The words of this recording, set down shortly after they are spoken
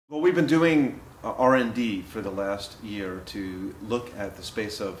Well, we've been doing R&D for the last year to look at the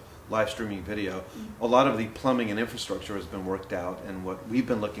space of live streaming video. A lot of the plumbing and infrastructure has been worked out, and what we've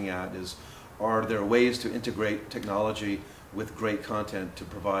been looking at is, are there ways to integrate technology with great content to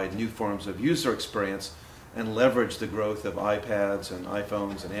provide new forms of user experience and leverage the growth of iPads and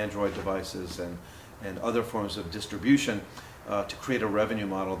iPhones and Android devices and other forms of distribution to create a revenue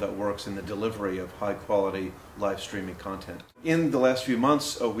model that works in the delivery of high quality live streaming content. In the last few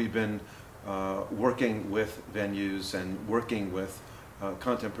months, we've been working with venues and working with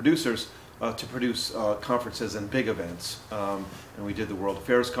content producers to produce conferences and big events. And we did the World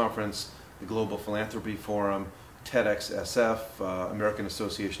Affairs Conference, the Global Philanthropy Forum, TEDx SF, American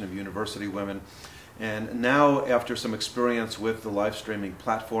Association of University Women. And now, after some experience with the live streaming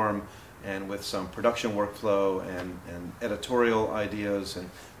platform and with some production workflow and editorial ideas and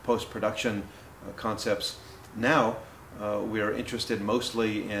post-production concepts, now we are interested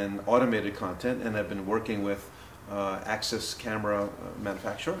mostly in automated content and have been working with Axis camera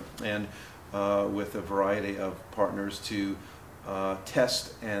manufacturer and with a variety of partners to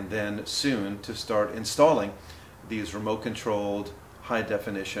test and then soon to start installing these remote-controlled,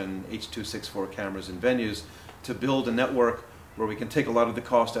 high-definition H.264 cameras in venues to build a network where we can take a lot of the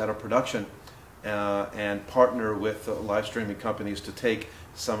cost out of production and partner with live streaming companies to take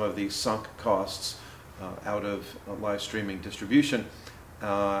some of the sunk costs out of live streaming distribution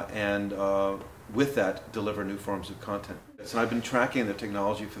and with that deliver new forms of content. So I've been tracking the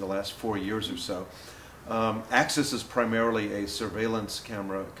technology for the last 4 years or so. Axis is primarily a surveillance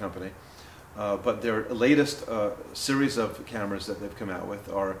camera company, but their latest series of cameras that they've come out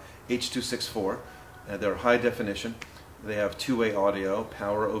with are H.264. They're high definition. They have two-way audio,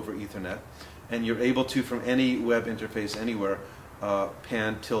 power over Ethernet, and you're able to, from any web interface anywhere,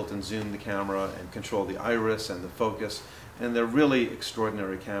 pan, tilt, and zoom the camera and control the iris and the focus, and they're really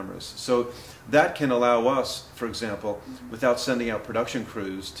extraordinary cameras. So that can allow us, for example, without sending out production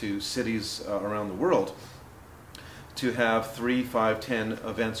crews to cities around the world, to have 3, 5, 10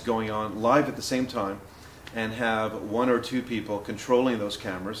 events going on live at the same time and have 1 or 2 people controlling those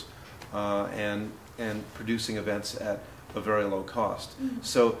cameras and producing events at a very low cost.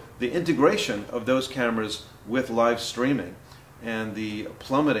 So the integration of those cameras with live streaming and the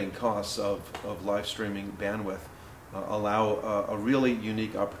plummeting costs of live streaming bandwidth allow a really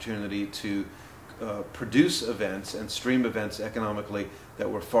unique opportunity to produce events and stream events economically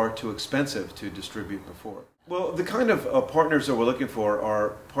that were far too expensive to distribute before. Well, the kind of partners that we're looking for are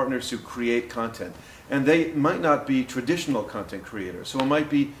partners who create content, and they might not be traditional content creators. So it might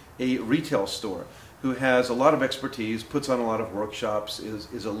be a retail store who has a lot of expertise, puts on a lot of workshops,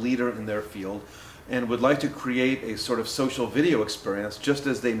 is a leader in their field, and would like to create a sort of social video experience, just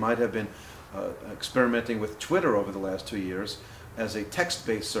as they might have been experimenting with Twitter over the last 2 years as a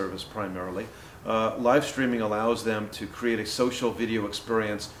text-based service primarily. Live streaming allows them to create a social video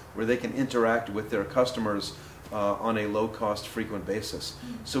experience where they can interact with their customers on a low-cost, frequent basis.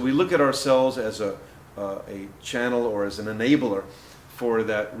 So we look at ourselves as a channel or as an enabler for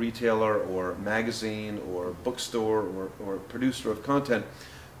that retailer or magazine or bookstore or producer of content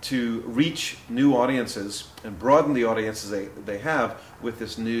to reach new audiences and broaden the audiences they have with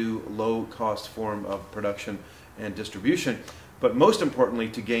this new low-cost form of production and distribution, but most importantly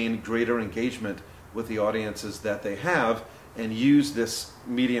to gain greater engagement with the audiences that they have and use this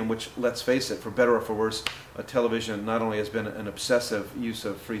medium, which, let's face it, for better or for worse, television not only has been an obsessive use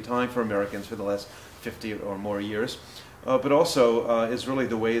of free time for Americans for the last 50 or more years, but also is really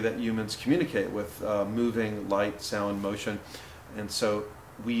the way that humans communicate with moving, light, sound, motion. And so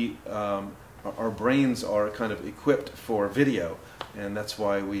we, our brains are kind of equipped for video, and that's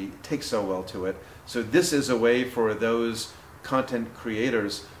why we take so well to it. So this is a way for those content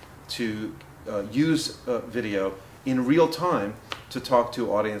creators to use video in real time to talk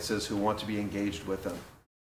to audiences who want to be engaged with them.